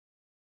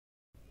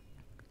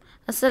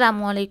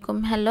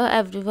Assalamualaikum. Hello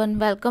everyone,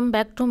 welcome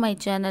back to my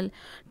channel.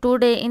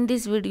 Today in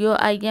this video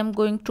I am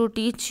going to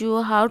teach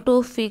you how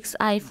to fix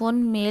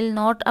iPhone mail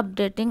not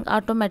updating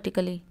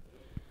automatically.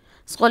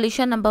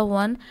 Solution number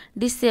 1,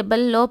 disable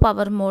low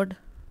power mode.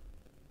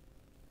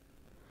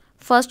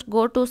 First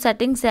go to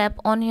settings app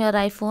on your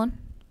iPhone.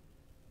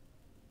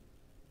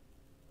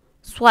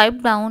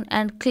 Swipe down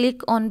and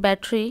click on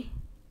battery.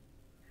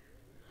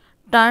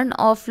 Turn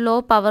off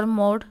low power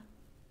mode.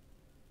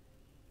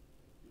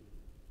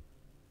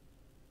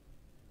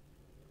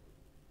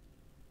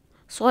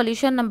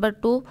 Solution number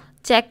 2,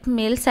 check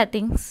mail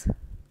settings.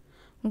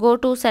 Go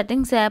to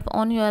settings app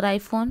on your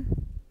iPhone.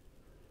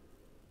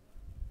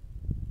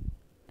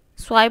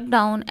 Swipe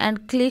down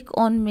and click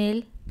on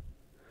mail.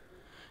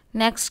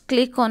 Next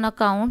click on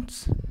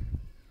accounts.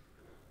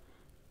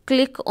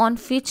 Click on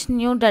fetch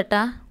new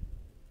data.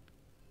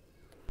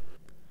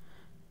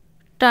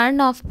 Turn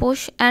off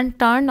push and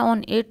turn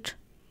on it.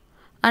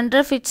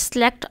 Under fetch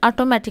select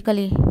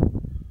automatically.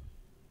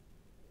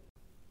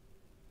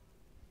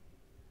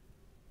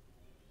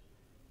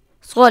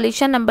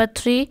 Solution number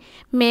 3,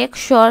 make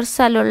sure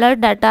cellular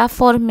data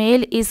for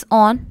mail is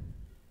on.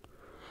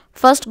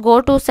 First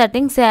go to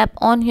settings app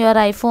on your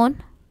iPhone.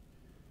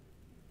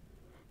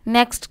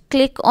 Next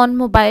click on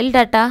mobile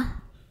data.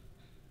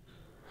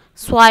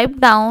 Swipe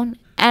down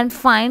and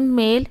find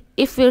mail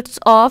if it's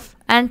off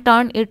and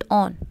turn it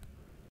on.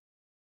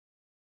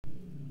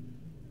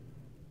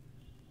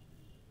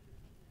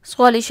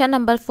 Solution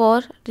number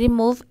 4,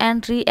 remove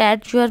and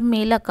re-add your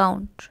mail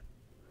account.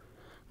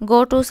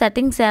 Go to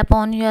settings app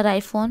on your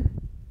iPhone.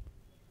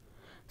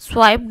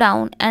 Swipe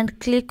down and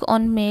click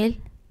on mail.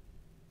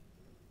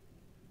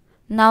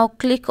 Now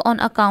click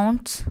on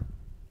accounts.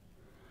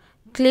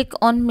 Click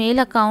on mail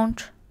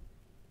account.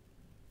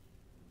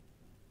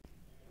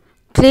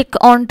 Click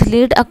on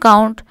delete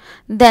account,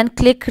 then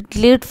click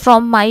delete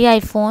from my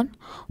iPhone.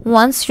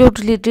 Once you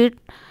delete it,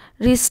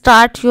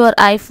 restart your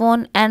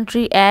iPhone and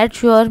re-add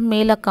your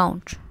mail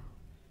account.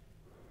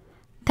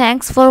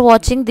 Thanks for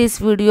watching this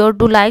video.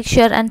 Do like,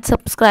 share and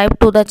subscribe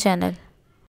to the channel.